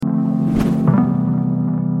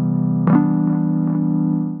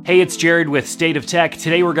Hey, it's Jared with State of Tech.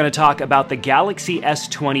 Today we're going to talk about the Galaxy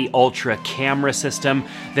S20 Ultra camera system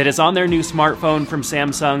that is on their new smartphone from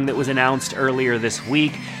Samsung that was announced earlier this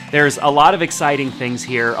week. There's a lot of exciting things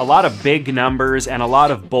here, a lot of big numbers, and a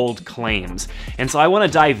lot of bold claims. And so I want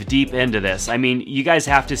to dive deep into this. I mean, you guys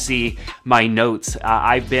have to see my notes.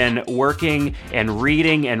 I've been working and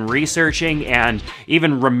reading and researching and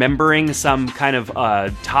even remembering some kind of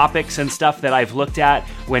topics and stuff that I've looked at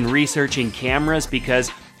when researching cameras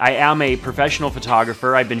because I am a professional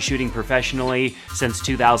photographer. I've been shooting professionally since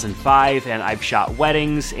 2005, and I've shot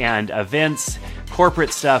weddings and events,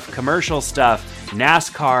 corporate stuff, commercial stuff,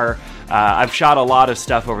 NASCAR. I've shot a lot of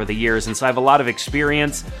stuff over the years, and so I have a lot of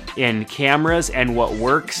experience in cameras and what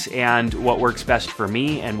works best for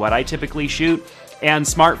me and what I typically shoot. And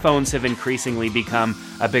smartphones have increasingly become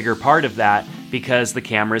a bigger part of that because the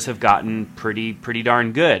cameras have gotten pretty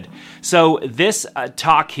darn good. So this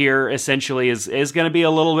talk here essentially is going to be a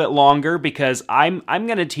little bit longer because I'm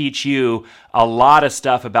going to teach you a lot of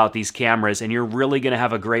stuff about these cameras, and you're really going to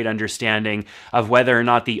have a great understanding of whether or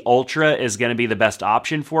not the Ultra is going to be the best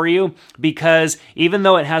option for you, because even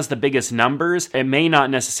though it has the biggest numbers, it may not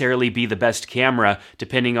necessarily be the best camera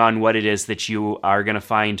depending on what it is that you are going to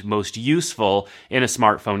find most useful in a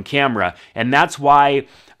smartphone camera. And that's why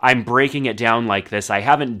I'm breaking it down like this. I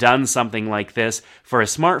haven't done something like this for a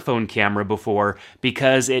smartphone camera before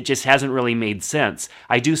because it just hasn't really made sense.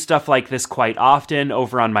 I do stuff like this quite often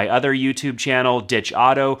over on my other YouTube channel, Ditch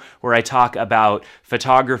Auto, where I talk about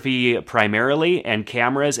photography primarily and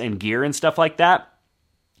cameras and gear and stuff like that.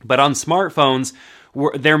 But on smartphones,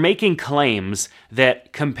 they're making claims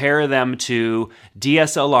that compare them to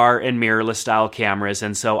DSLR and mirrorless style cameras,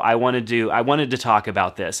 and so I wanted to talk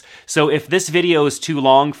about this. So if this video is too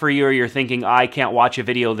long for you, or you're thinking, I can't watch a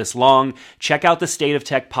video this long, check out the State of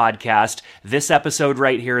Tech podcast. This episode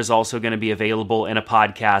right here is also going to be available in a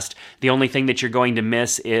podcast. The only thing that you're going to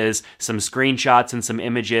miss is some screenshots and some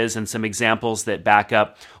images and some examples that back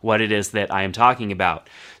up what it is that I am talking about.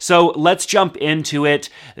 So let's jump into it.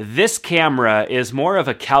 This camera is more of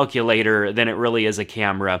a calculator than it really is a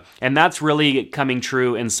camera. And that's really coming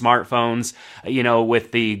true in smartphones,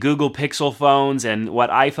 with the Google Pixel phones and what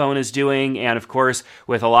iPhone is doing. And of course,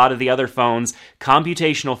 with a lot of the other phones,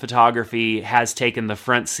 computational photography has taken the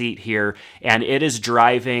front seat here, and it is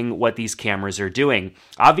driving what these cameras are doing.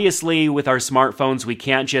 Obviously, with our smartphones, we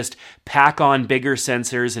can't just pack on bigger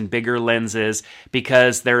sensors and bigger lenses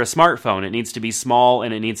because they're a smartphone. It needs to be small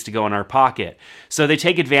and it needs to go in our pocket. So they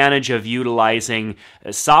take advantage of utilizing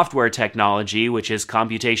software technology, which is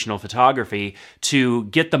computational photography, to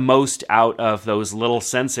get the most out of those little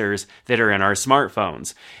sensors that are in our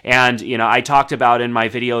smartphones. And, I talked about in my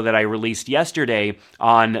video that I released yesterday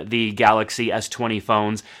on the Galaxy S20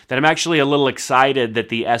 phones that I'm actually a little excited that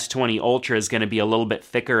the S20 Ultra is going to be a little bit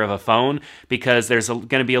thicker of a phone because there's going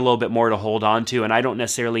to be a little bit more to hold on to, and I don't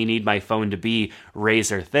necessarily need my phone to be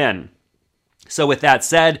razor thin. So with that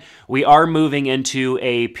said, we are moving into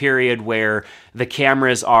a period where the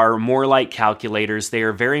cameras are more like calculators. They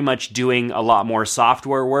are very much doing a lot more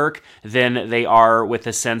software work than they are with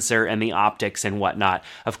the sensor and the optics and whatnot.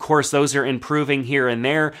 Of course, those are improving here and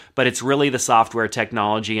there, but it's really the software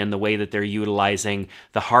technology and the way that they're utilizing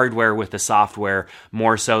the hardware with the software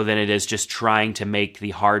more so than it is just trying to make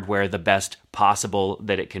the hardware the best possible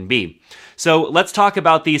that it can be. So let's talk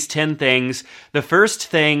about these 10 things. The first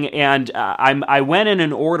thing, and I went in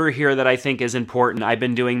an order here that I think is important. I've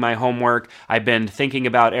been doing my homework. I've been thinking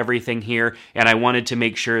about everything here, and I wanted to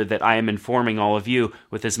make sure that I am informing all of you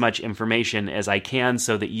with as much information as I can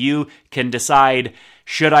so that you can decide,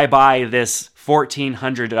 should I buy this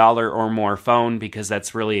 $1,400 or more phone, because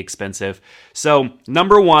that's really expensive. So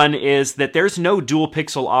number one is that there's no dual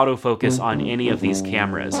pixel autofocus on any of these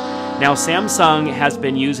cameras. Now, Samsung has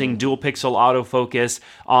been using dual pixel autofocus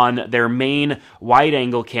on their main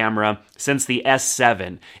wide-angle camera since the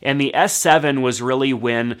S7. And the S7 was really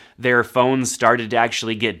when their phones started to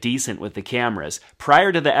actually get decent with the cameras.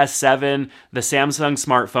 Prior to the S7, the Samsung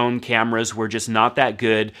smartphone cameras were just not that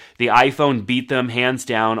good. The iPhone beat them hands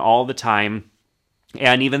down all the time.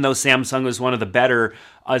 And even though Samsung was one of the better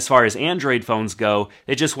as far as Android phones go,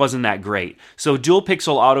 it just wasn't that great. So dual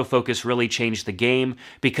pixel autofocus really changed the game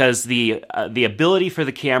because the ability for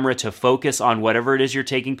the camera to focus on whatever it is you're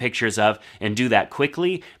taking pictures of and do that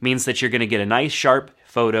quickly means that you're going to get a nice sharp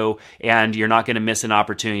photo and you're not going to miss an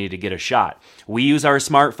opportunity to get a shot. We use our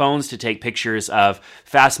smartphones to take pictures of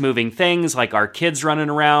fast-moving things like our kids running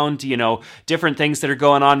around, different things that are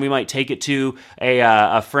going on. We might take it to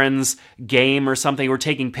a friend's game or something. We're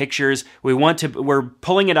taking pictures. We're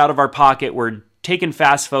pulling it out of our pocket. We're taking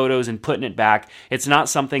fast photos and putting it back. It's not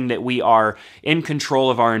something that we are in control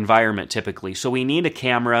of our environment typically. So we need a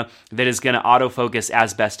camera that is going to autofocus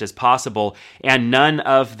as best as possible. And none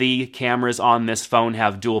of the cameras on this phone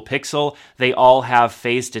have dual pixel. They all have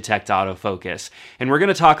phase detect autofocus. And we're going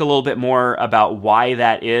to talk a little bit more about why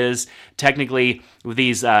that is. Technically,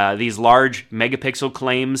 these large megapixel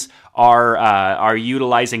claims are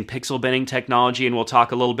utilizing pixel binning technology, and we'll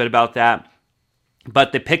talk a little bit about that.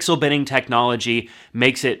 But the pixel binning technology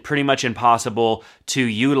makes it pretty much impossible to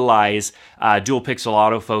utilize dual pixel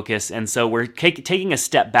autofocus, and so we're taking a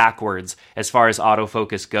step backwards as far as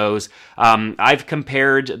autofocus goes. I've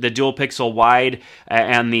compared the dual pixel wide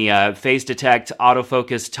and the phase detect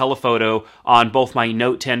autofocus telephoto on both my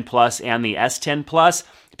Note 10 Plus and the S10 Plus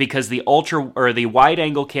because the wide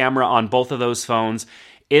angle camera on both of those phones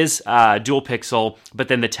is dual pixel, but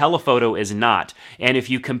then the telephoto is not. And if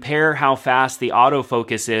you compare how fast the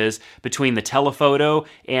autofocus is between the telephoto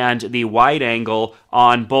and the wide angle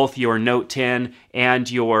on both your Note 10 and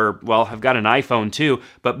I've got an iPhone too,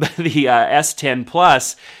 but the S10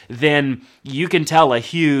 Plus, then you can tell a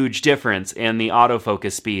huge difference in the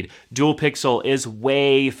autofocus speed. Dual pixel is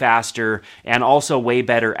way faster and also way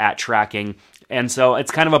better at tracking. And so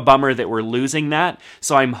it's kind of a bummer that we're losing that.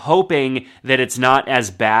 So I'm hoping that it's not as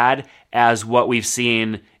bad as what we've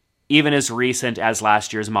seen even as recent as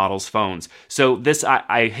last year's model's phones. So this,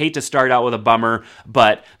 I hate to start out with a bummer,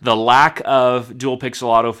 but the lack of dual pixel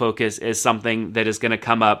autofocus is something that is going to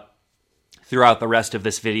come up throughout the rest of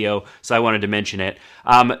this video, so I wanted to mention it.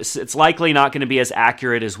 It's likely not going to be as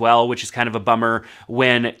accurate as well, which is kind of a bummer.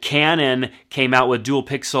 When Canon came out with dual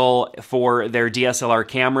pixel for their DSLR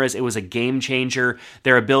cameras, it was a game changer.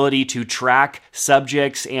 Their ability to track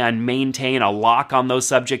subjects and maintain a lock on those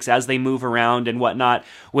subjects as they move around and whatnot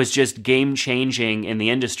was just game changing in the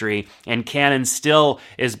industry. And Canon still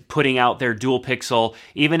is putting out their dual pixel,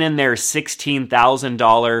 even in their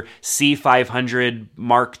 $16,000 C500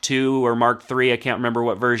 Mark II or Mark III, I can't remember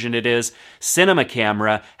what version it is, cinema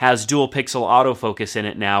camera has dual pixel autofocus in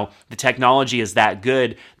it now. The technology is that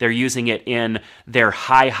good. They're using it in their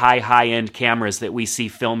high-end cameras that we see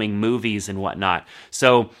filming movies and whatnot.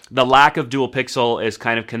 So the lack of dual pixel is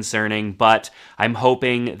kind of concerning, but I'm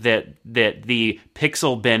hoping that the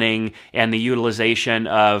pixel binning and the utilization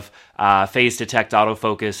of phase detect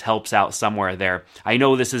autofocus helps out somewhere there. I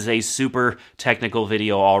know this is a super technical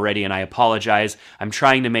video already, and I apologize. I'm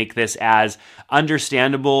trying to make this as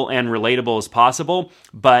understandable and relatable as possible,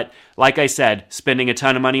 but like I said, spending a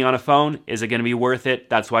ton of money on a phone, is it going to be worth it?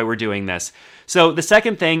 That's why we're doing this. So the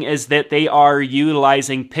second thing is that they are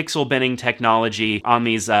utilizing pixel binning technology on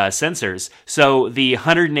these sensors. So the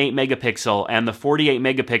 108 megapixel and the 48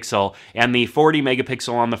 megapixel and the 40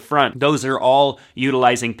 megapixel on the front, those are all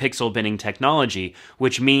utilizing pixel binning technology,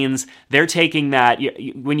 which means they're taking that.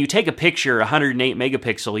 When you take a picture 108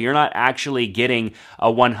 megapixel, you're not actually getting a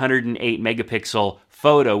 108 megapixel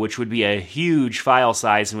photo, which would be a huge file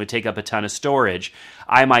size and would take up a ton of storage.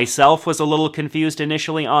 I myself was a little confused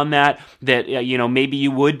initially on that maybe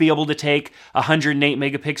you would be able to take a 108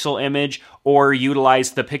 megapixel image or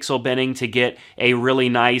utilize the pixel binning to get a really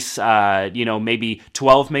nice, maybe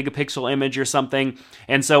 12 megapixel image or something.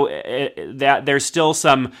 And so that there's still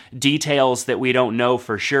some details that we don't know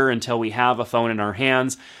for sure until we have a phone in our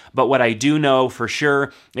hands. But what I do know for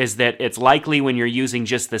sure is that it's likely when you're using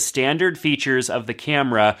just the standard features of the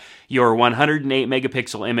camera, your 108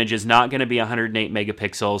 megapixel image is not going to be 108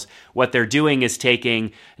 megapixels. What they're doing is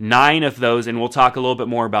taking 9 of those, and we'll talk a little bit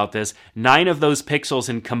more about this, 9 of those pixels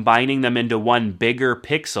and combining them into one bigger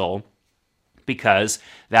pixel, because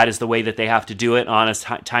that is the way that they have to do it on a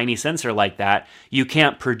tiny sensor like that. You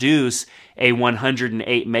can't produce a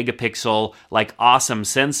 108 megapixel awesome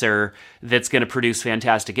sensor that's going to produce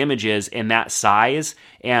fantastic images in that size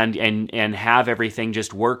and have everything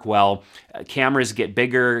just work well. Cameras get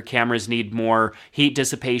bigger, cameras need more heat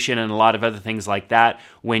dissipation and a lot of other things like that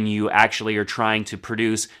when you actually are trying to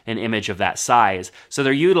produce an image of that size. So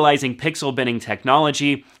they're utilizing pixel binning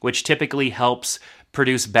technology, which typically helps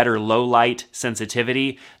produce better low light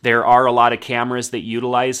sensitivity. There are a lot of cameras that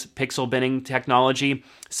utilize pixel binning technology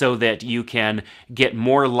so that you can get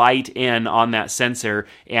more light in on that sensor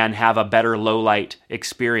and have a better low light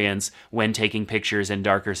experience when taking pictures in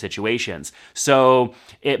darker situations. So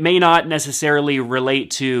it may not necessarily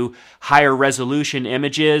relate to higher resolution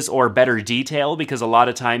images or better detail, because a lot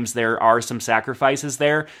of times there are some sacrifices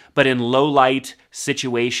there, but in low light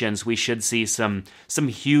situations we should see some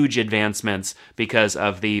huge advancements because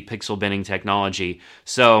of the pixel binning technology.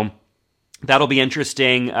 So That'll be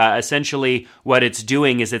interesting. Essentially, what it's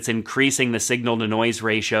doing is it's increasing the signal to noise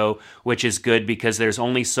ratio, which is good because there's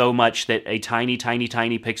only so much that a tiny, tiny,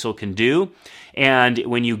 tiny pixel can do. And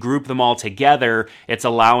when you group them all together, it's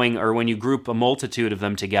allowing, or when you group a multitude of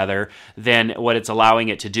them together, then what it's allowing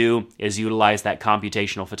it to do is utilize that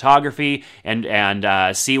computational photography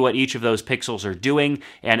and see what each of those pixels are doing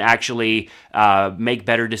and actually make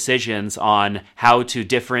better decisions on how to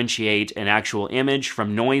differentiate an actual image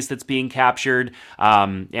from noise that's being captured.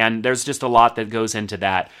 And there's just a lot that goes into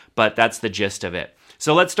that, but that's the gist of it.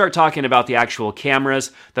 So let's start talking about the actual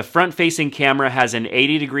cameras. The front-facing camera has an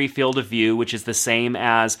 80-degree field of view, which is the same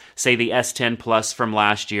as, say, the S10 Plus from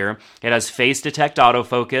last year. It has face detect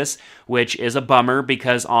autofocus, which is a bummer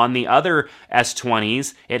because on the other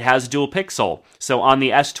S20s, it has dual pixel. So on the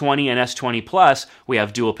S20 and S20 Plus, we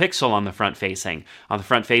have dual pixel on the front-facing. On the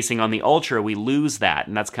front-facing on the Ultra, we lose that,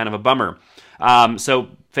 and that's kind of a bummer. So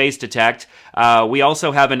face detect. We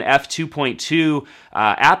also have an f2.2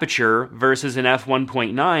 aperture versus an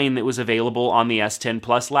f1.9 that was available on the S10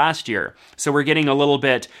 Plus last year. So we're getting a little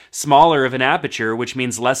bit smaller of an aperture, which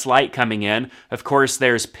means less light coming in. Of course,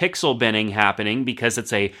 there's pixel binning happening because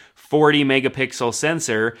it's a 40 megapixel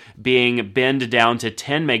sensor being binned down to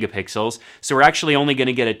 10 megapixels. So we're actually only going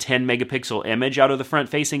to get a 10 megapixel image out of the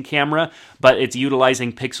front-facing camera, but it's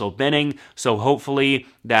utilizing pixel binning. So hopefully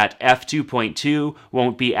that f2.2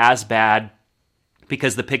 won't be as bad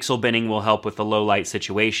because the pixel binning will help with the low light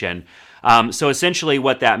situation. So essentially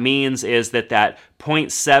what that means is that 0.7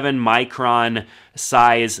 micron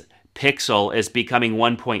size pixel is becoming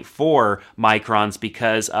 1.4 microns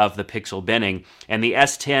because of the pixel binning. And the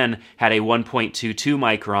S10 had a 1.22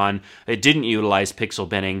 micron. It didn't utilize pixel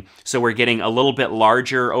binning. So we're getting a little bit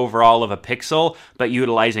larger overall of a pixel, but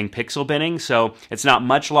utilizing pixel binning. So it's not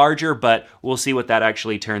much larger, but we'll see what that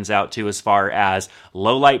actually turns out to as far as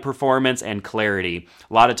low light performance and clarity.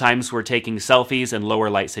 A lot of times we're taking selfies in lower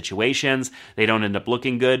light situations. They don't end up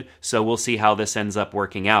looking good. So we'll see how this ends up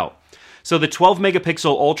working out. So the 12 megapixel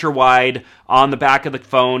ultra wide on the back of the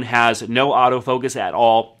phone has no autofocus at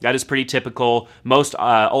all. That is pretty typical. Most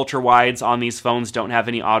ultra wides on these phones don't have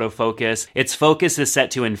any autofocus. Its focus is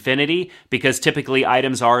set to infinity because typically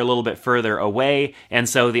items are a little bit further away, and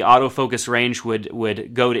so the autofocus range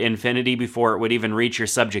would go to infinity before it would even reach your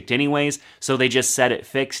subject anyways. So they just set it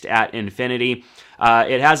fixed at infinity.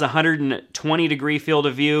 It has a 120 degree field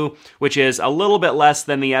of view, which is a little bit less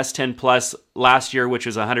than the S10 Plus last year, which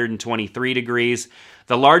was 123 degrees.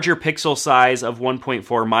 The larger pixel size of 1.4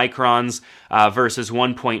 microns versus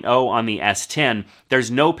 1.0 on the S10.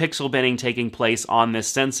 There's no pixel binning taking place on this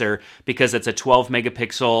sensor because it's a 12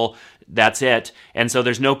 megapixel. That's it. And so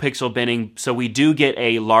there's no pixel binning. So we do get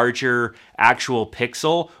a larger actual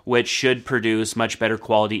pixel, which should produce much better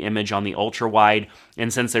quality image on the ultra wide.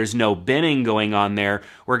 And since there's no binning going on there,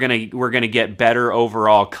 we're gonna get better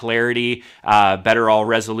overall clarity, better all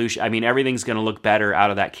resolution. I mean, everything's gonna look better out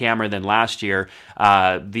of that camera than last year.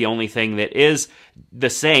 The only thing that is the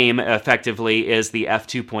same effectively is the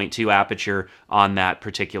f2.2 aperture on that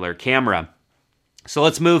particular camera. So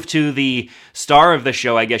let's move to the star of the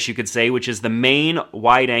show, I guess you could say, which is the main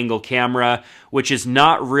wide-angle camera, which is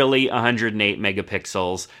not really 108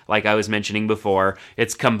 megapixels, like I was mentioning before.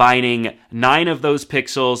 It's combining 9 of those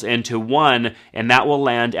pixels into one, and that will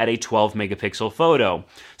land at a 12 megapixel photo.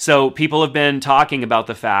 So people have been talking about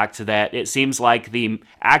the fact that it seems like the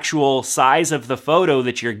actual size of the photo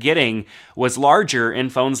that you're getting was larger in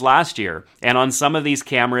phones last year. And on some of these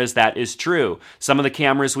cameras, that is true. Some of the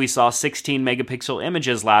cameras we saw 16 megapixel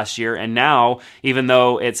images last year, and now, even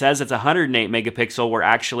though it says it's 108 megapixel, we're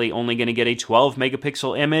actually only going to get a 12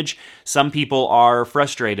 megapixel image. Some people are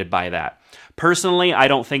frustrated by that. Personally, I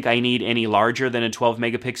don't think I need any larger than a 12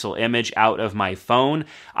 megapixel image out of my phone.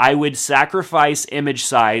 I would sacrifice image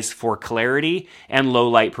size for clarity and low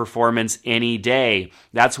light performance any day.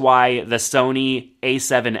 That's why the Sony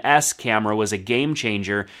A7S camera was a game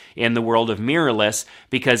changer in the world of mirrorless,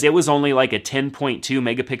 because it was only like a 10.2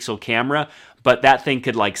 megapixel camera, but that thing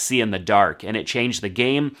could like see in the dark, and it changed the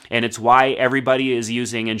game, and it's why everybody is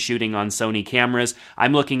using and shooting on Sony cameras.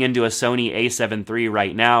 I'm looking into a Sony A7 III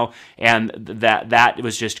right now, and that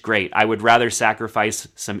was just great. I would rather sacrifice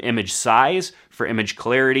some image size for image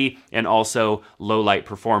clarity and also low light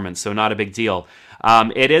performance, so not a big deal.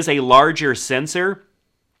 It is a larger sensor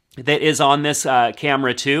that is on this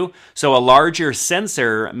camera too. So a larger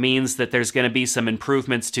sensor means that there's going to be some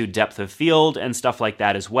improvements to depth of field and stuff like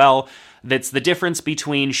that as well. That's the difference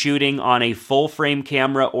between shooting on a full frame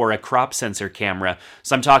camera or a crop sensor camera.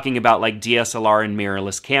 So I'm talking about like DSLR and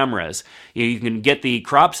mirrorless cameras. You can get the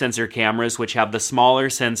crop sensor cameras, which have the smaller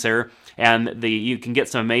sensor, and you can get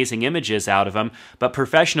some amazing images out of them, but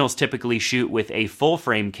professionals typically shoot with a full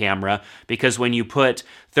frame camera, because when you put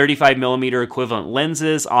 35mm equivalent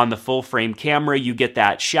lenses on the full frame camera, you get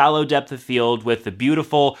that shallow depth of field with the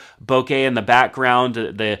beautiful bokeh in the background,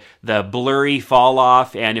 the blurry fall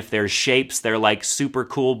off, and if there's shapes, they're like super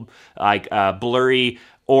cool, like blurry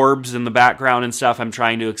orbs in the background and stuff. I'm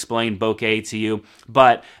trying to explain bokeh to you,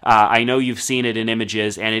 but I know you've seen it in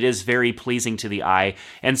images, and it is very pleasing to the eye.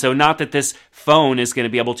 And so not that this phone is going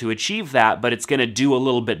to be able to achieve that, but it's going to do a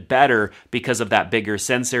little bit better because of that bigger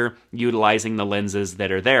sensor, utilizing the lenses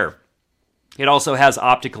that are there. It also has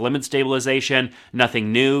optical image stabilization,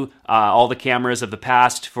 nothing new. All the cameras of the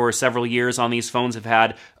past for several years on these phones have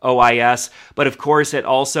had OIS, but of course it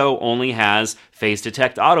also only has phase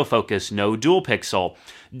detect autofocus, no dual pixel.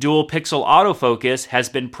 Dual pixel autofocus has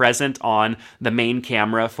been present on the main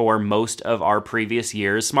camera for most of our previous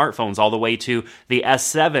year's smartphones, all the way to the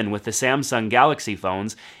S7 with the Samsung Galaxy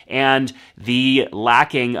phones, and the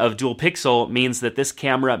lacking of dual pixel means that this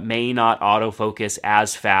camera may not autofocus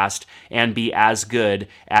as fast and be as good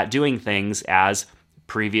at doing things as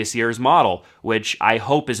previous year's model, which I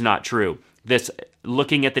hope is not true.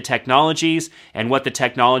 Looking at the technologies and what the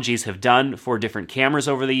technologies have done for different cameras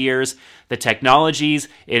over the years, the technologies,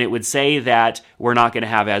 and it would say that we're not going to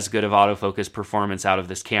have as good of autofocus performance out of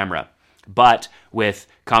this camera. But with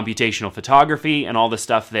computational photography and all the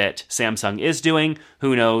stuff that Samsung is doing,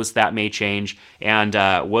 who knows, that may change. And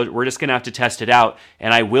we're just going to have to test it out,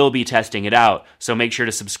 and I will be testing it out. So make sure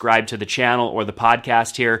to subscribe to the channel or the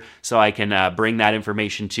podcast here so I can bring that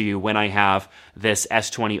information to you when I have this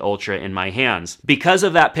S20 Ultra in my hands. Because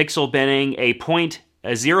of that pixel binning, a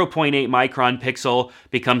 0.8 micron pixel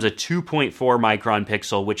becomes a 2.4 micron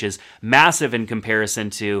pixel, which is massive in comparison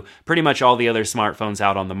to pretty much all the other smartphones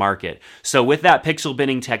out on the market. So with that pixel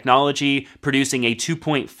binning technology producing a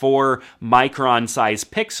 2.4 micron size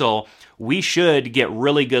pixel, we should get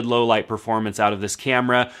really good low light performance out of this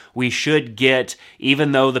camera. We should get,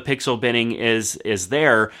 even though the pixel binning is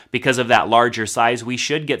there, because of that larger size, we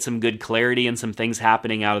should get some good clarity and some things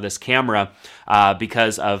happening out of this camera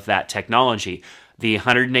because of that technology. The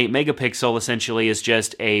 108 megapixel essentially is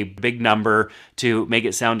just a big number to make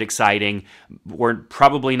it sound exciting. We're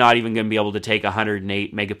probably not even going to be able to take a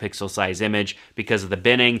 108 megapixel size image because of the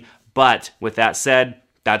binning, but with that said,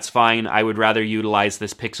 that's fine. I would rather utilize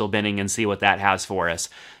this pixel binning and see what that has for us.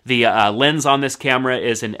 The lens on this camera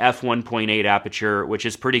is an f1.8 aperture, which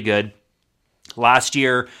is pretty good. Last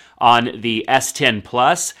year on the S10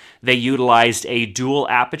 Plus, they utilized a dual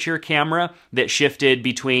aperture camera that shifted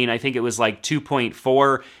between, I think it was like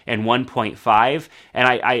 2.4 and 1.5,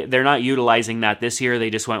 and they're not utilizing that this year. They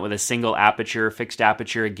just went with a single aperture, fixed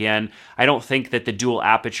aperture again. I don't think that the dual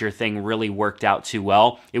aperture thing really worked out too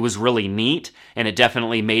well. It was really neat, and it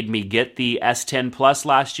definitely made me get the S10 Plus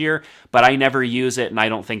last year, but I never use it, and I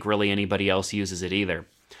don't think really anybody else uses it either.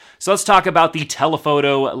 So let's talk about the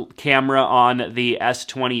telephoto camera on the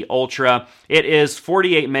S20 Ultra. It is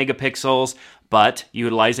 48 megapixels, but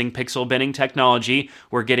utilizing pixel binning technology,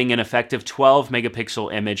 we're getting an effective 12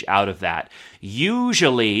 megapixel image out of that.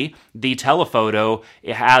 Usually, the telephoto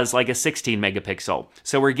has like a 16 megapixel.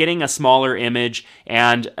 So we're getting a smaller image,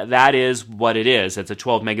 and that is what it is. It's a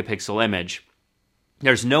 12 megapixel image.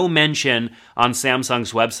 There's no mention on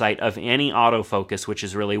Samsung's website of any autofocus, which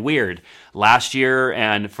is really weird. Last year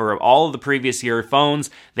and for all of the previous year phones,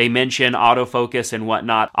 they mention autofocus and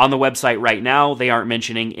whatnot. On the website right now, they aren't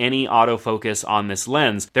mentioning any autofocus on this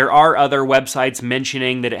lens. There are other websites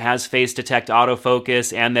mentioning that it has phase detect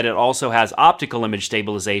autofocus and that it also has optical image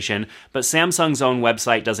stabilization, but Samsung's own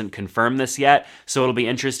website doesn't confirm this yet, so it'll be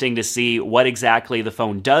interesting to see what exactly the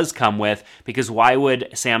phone does come with, because why would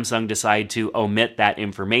Samsung decide to omit that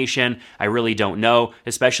information? I really don't know,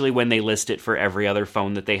 especially when they list it for every other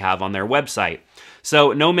phone that they have on their website.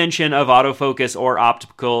 So no mention of autofocus or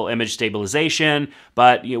optical image stabilization,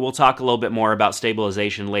 but we'll talk a little bit more about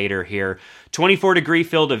stabilization later here. 24-degree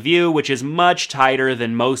field of view, which is much tighter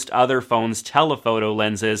than most other phones' telephoto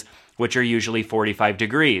lenses, which are usually 45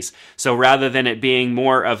 degrees. So rather than it being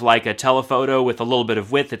more of like a telephoto with a little bit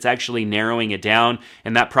of width, it's actually narrowing it down,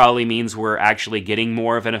 and that probably means we're actually getting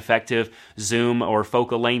more of an effective zoom or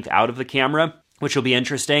focal length out of the camera. which will be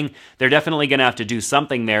interesting. They're definitely going to have to do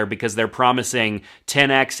something there because they're promising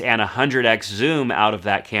 10x and 100x zoom out of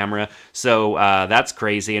that camera. So that's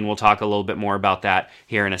crazy, and we'll talk a little bit more about that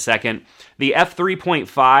here in a second. The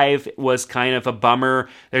f3.5 was kind of a bummer.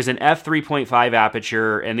 There's an f3.5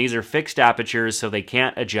 aperture, and these are fixed apertures, so they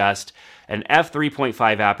can't adjust. An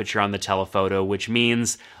f3.5 aperture on the telephoto, which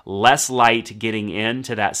means less light getting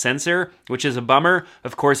into that sensor, which is a bummer.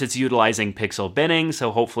 Of course, it's utilizing pixel binning,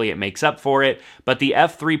 so hopefully it makes up for it. But the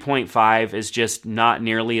f3.5 is just not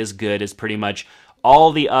nearly as good as pretty much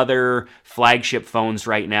all the other flagship phones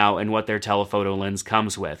right now and what their telephoto lens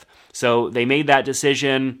comes with. So they made that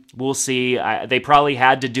decision. We'll see. They probably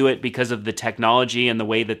had to do it because of the technology and the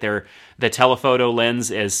way that the telephoto lens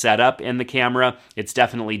is set up in the camera. It's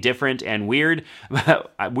definitely different and weird.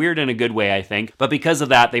 Weird in a good way, I think. But because of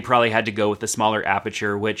that, they probably had to go with the smaller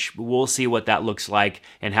aperture, which we'll see what that looks like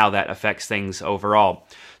and how that affects things overall.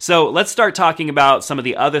 So let's start talking about some of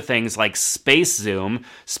the other things like space zoom.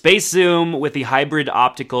 Space zoom with the hybrid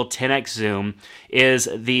optical 10x zoom is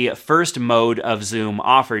the first mode of zoom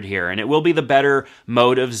offered here. And it will be the better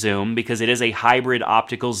mode of zoom because it is a hybrid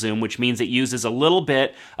optical zoom, which means it uses a little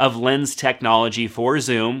bit of lens technology for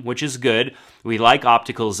zoom, which is good. We like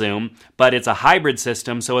optical zoom, but it's a hybrid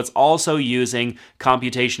system, so it's also using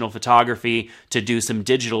computational photography to do some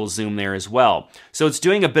digital zoom there as well. So it's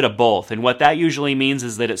doing a bit of both, and what that usually means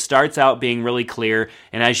is that it starts out being really clear,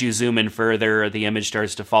 and as you zoom in further, the image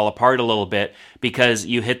starts to fall apart a little bit because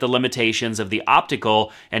you hit the limitations of the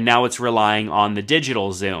optical, and now it's relying on the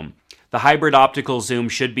digital zoom. The hybrid optical zoom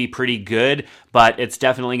should be pretty good, but it's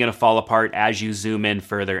definitely going to fall apart as you zoom in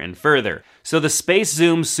further and further. So the Space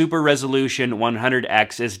Zoom Super Resolution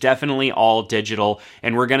 100X is definitely all digital,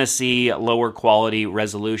 and we're going to see lower quality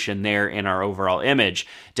resolution there in our overall image.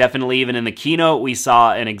 Definitely even in the keynote, we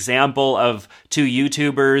saw an example of two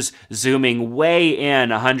YouTubers zooming way in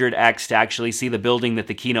 100X to actually see the building that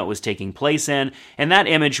the keynote was taking place in, and that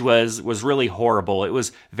image was really horrible. It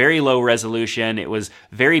was very low resolution, it was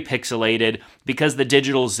very pixelated, because the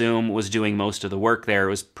digital zoom was doing most of the work there. It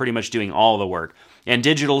was pretty much doing all the work. And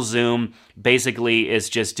digital zoom basically is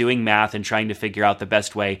just doing math and trying to figure out the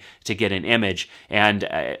best way to get an image. And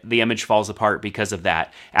the image falls apart because of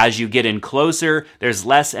that. As you get in closer, there's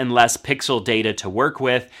less and less pixel data to work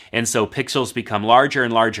with. And so pixels become larger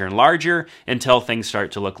and larger and larger until things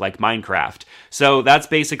start to look like Minecraft. So that's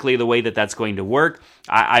basically the way that that's going to work.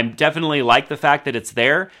 I definitely like the fact that it's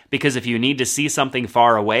there, because if you need to see something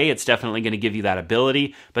far away, it's definitely going to give you that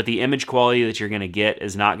ability, but the image quality that you're going to get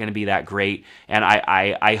is not going to be that great, and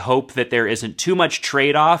I hope that there isn't too much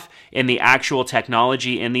trade-off in the actual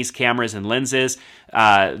technology in these cameras and lenses.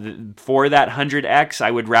 For that 100X, I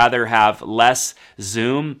would rather have less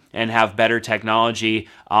zoom and have better technology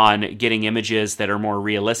on getting images that are more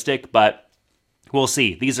realistic, but we'll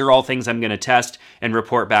see. These are all things I'm going to test and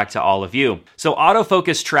report back to all of you. So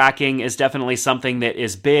autofocus tracking is definitely something that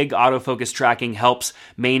is big. Autofocus tracking helps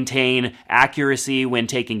maintain accuracy when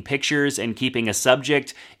taking pictures and keeping a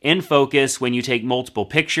subject in focus when you take multiple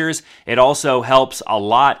pictures. It also helps a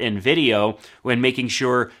lot in video when making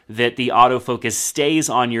sure that the autofocus stays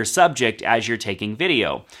on your subject as you're taking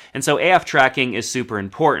video. And so AF tracking is super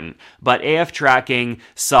important, but AF tracking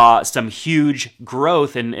saw some huge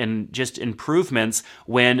growth and just improvements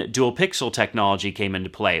when dual pixel technology came into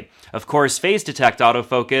play. Of course, phase detect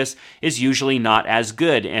autofocus is usually not as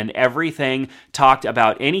good, and everything talked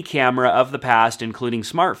about any camera of the past, including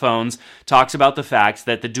smartphones, talks about the fact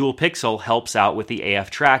that the dual pixel helps out with the AF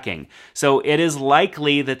tracking. So it is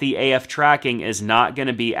likely that the AF tracking is not going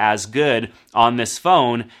to be as good on this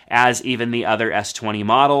phone as even the other S20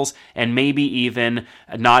 models, and maybe even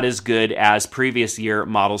not as good as previous year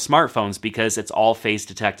model smartphones, because it's all phase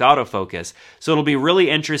detect autofocus. So it'll be really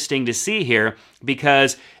interesting to see here,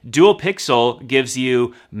 because dual pixel gives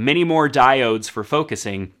you many more diodes for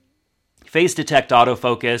focusing. Phase detect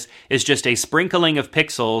autofocus is just a sprinkling of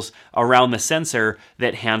pixels around the sensor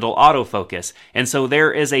that handle autofocus. And so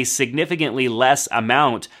there is a significantly less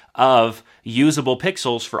amount of usable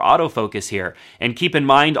pixels for autofocus here. And keep in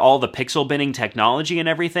mind all the pixel binning technology and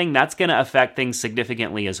everything, that's going to affect things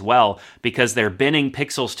significantly as well, because they're binning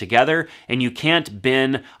pixels together, and you can't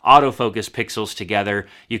bin autofocus pixels together.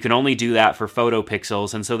 You can only do that for photo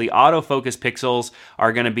pixels. And so the autofocus pixels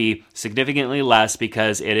are going to be significantly less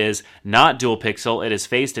because it is not dual pixel, it is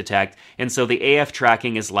phase detect. And so the AF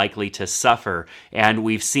tracking is likely to suffer. And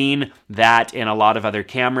we've seen that in a lot of other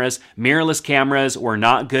cameras. Mirrorless cameras were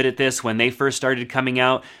not good at this when they they first started coming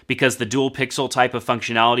out because the dual pixel type of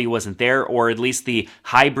functionality wasn't there, or at least the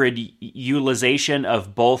hybrid utilization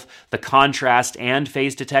of both the contrast and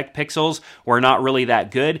phase detect pixels were not really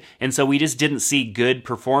that good. And so we just didn't see good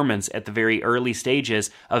performance at the very early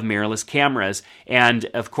stages of mirrorless cameras. And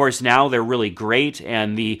of course, now they're really great,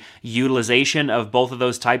 and the utilization of both of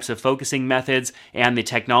those types of focusing methods and the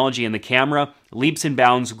technology in the camera, leaps and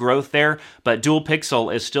bounds growth there, but dual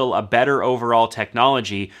pixel is still a better overall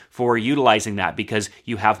technology for utilizing that because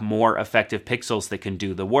you have more effective pixels that can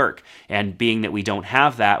do the work. And being that we don't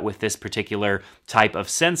have that with this particular type of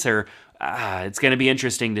sensor, it's going to be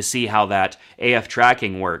interesting to see how that AF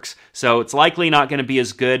tracking works. So it's likely not going to be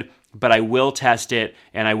as good, but I will test it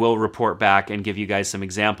and I will report back and give you guys some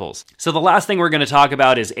examples. So the last thing we're going to talk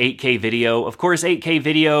about is 8K video. Of course, 8K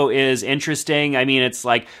video is interesting. I mean, it's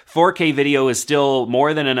like 4K video is still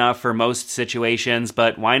more than enough for most situations,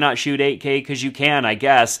 but why not shoot 8K? Because you can, I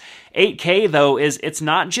guess. 8K though it's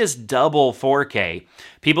not just double 4K.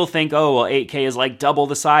 People think, oh, well, 8K is like double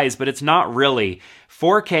the size, but it's not really.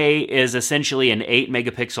 4K is essentially an 8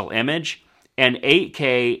 megapixel image, and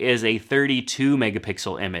 8K is a 32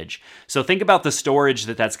 megapixel image. So think about the storage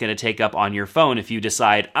that's going to take up on your phone if you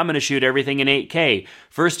decide, I'm going to shoot everything in 8K.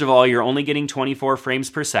 First of all, you're only getting 24 frames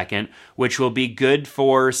per second, which will be good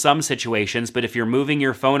for some situations, but if you're moving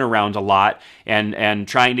your phone around a lot and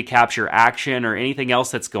trying to capture action or anything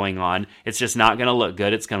else that's going on, it's just not going to look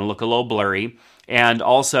good. It's going to look a little blurry. And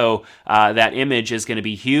also, that image is going to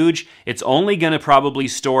be huge. It's only going to probably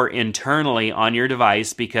store internally on your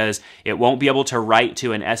device because it won't be able to write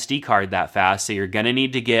to an SD card that fast. So you're going to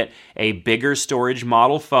need to get a bigger storage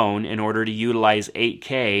model phone in order to utilize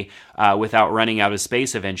 8K without running out of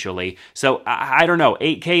space eventually. So I don't know.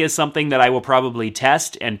 8K is something that I will probably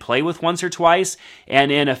test and play with once or twice.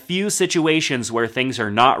 And in a few situations where things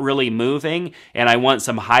are not really moving and I want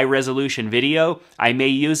some high resolution video, I may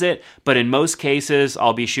use it. But in most cases,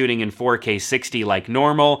 I'll be shooting in 4K 60 like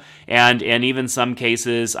normal, and in even some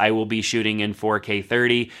cases I will be shooting in 4K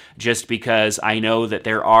 30 just because I know that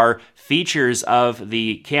there are features of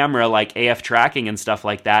the camera like AF tracking and stuff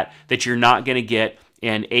like that you're not going to get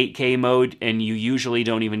in 8K mode, and you usually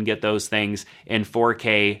don't even get those things in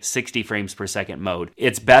 4K 60 frames per second mode.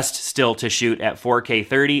 It's best still to shoot at 4K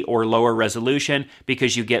 30 or lower resolution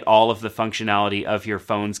because you get all of the functionality of your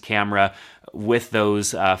phone's camera with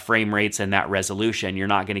those frame rates and that resolution. You're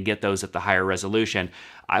not going to get those at the higher resolution.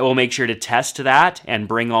 I will make sure to test that and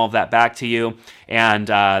bring all of that back to you. And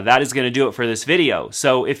that is going to do it for this video.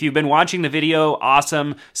 So if you've been watching the video,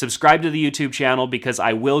 awesome. Subscribe to the YouTube channel because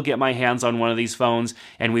I will get my hands on one of these phones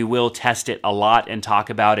and we will test it a lot and talk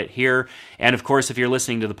about it here. And of course, if you're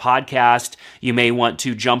listening to the podcast, you may want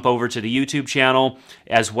to jump over to the YouTube channel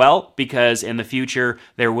as well, because in the future,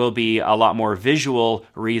 there will be a lot more visual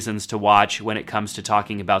reasons to watch when it comes to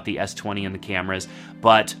talking about the S20 and the cameras.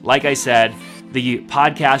 But like I said, the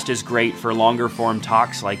podcast is great for longer form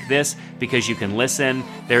talks like this because you can listen.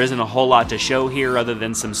 There isn't a whole lot to show here other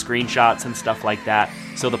than some screenshots and stuff like that.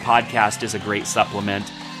 So the podcast is a great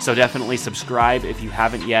supplement. So definitely subscribe if you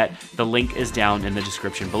haven't yet. The link is down in the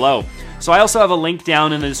description below. So I also have a link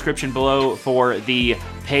down in the description below for the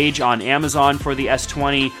page on Amazon for the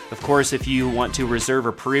S20. Of course, if you want to reserve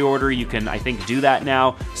or pre-order, you can, I think, do that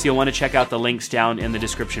now. So you'll want to check out the links down in the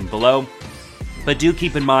description below. But do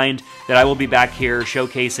keep in mind that I will be back here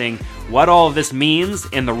showcasing what all of this means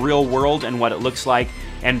in the real world and what it looks like,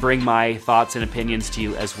 and bring my thoughts and opinions to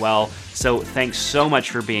you as well. So thanks so much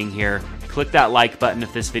for being here. Click that like button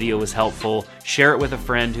if this video was helpful. Share it with a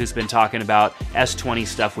friend who's been talking about S20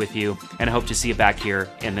 stuff with you, and I hope to see you back here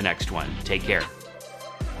in the next one. Take care.